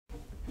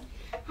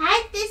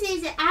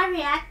is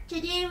Aria.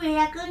 Today we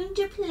are going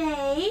to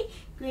play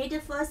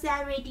Grade 4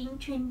 Reading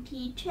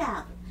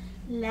 2012,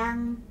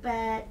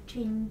 number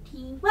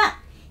 21.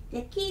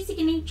 The key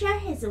signature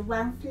has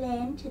one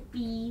flat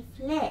B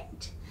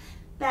flat,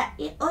 but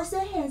it also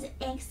has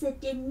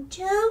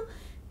accidental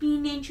B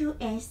natural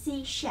and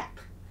C sharp.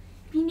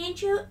 B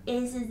natural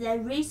is the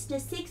raised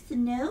 6th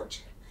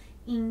note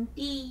in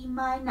D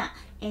minor,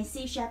 and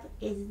C sharp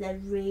is the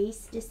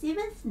raised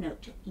 7th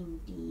note in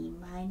D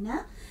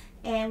minor.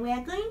 And we are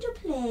going to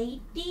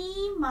play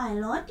D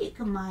melodic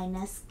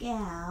minor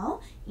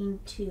scale in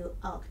 2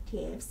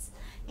 octaves,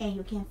 and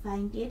you can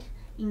find it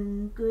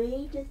in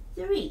grade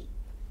 3.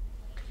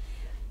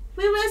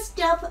 We will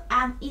stop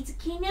on its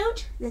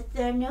keynote, the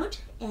 3rd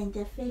note, and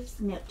the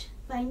 5th note.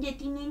 Find the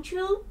D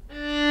natural.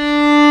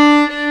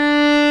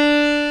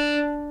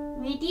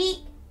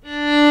 Ready?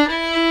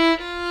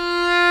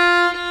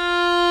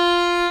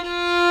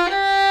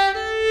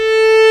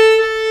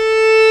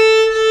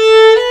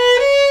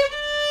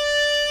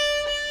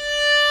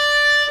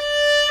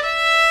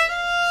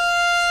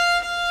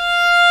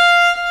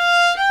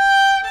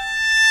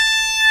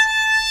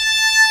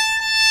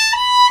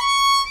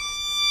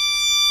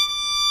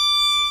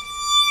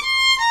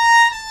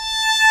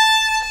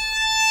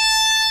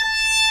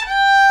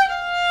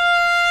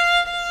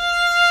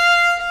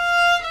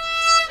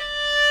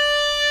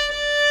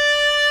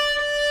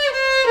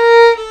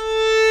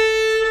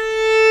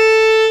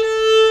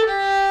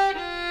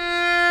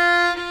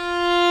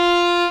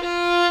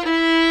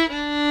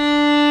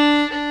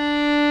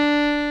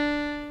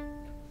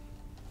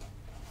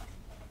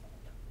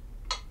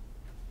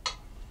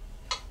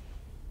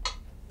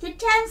 The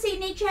time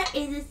signature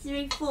is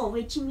 3/4,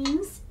 which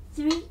means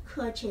 3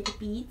 crochet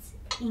beads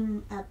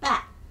in a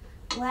bar.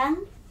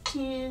 1,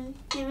 2,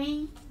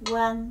 3,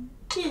 1,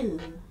 2.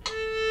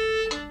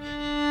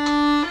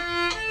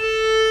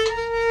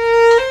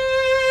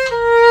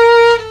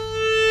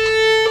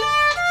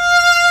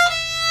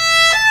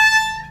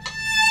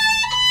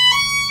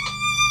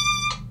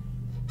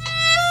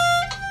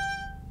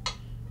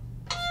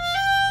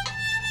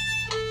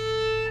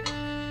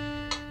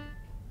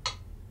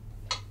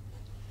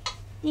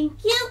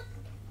 Thank you.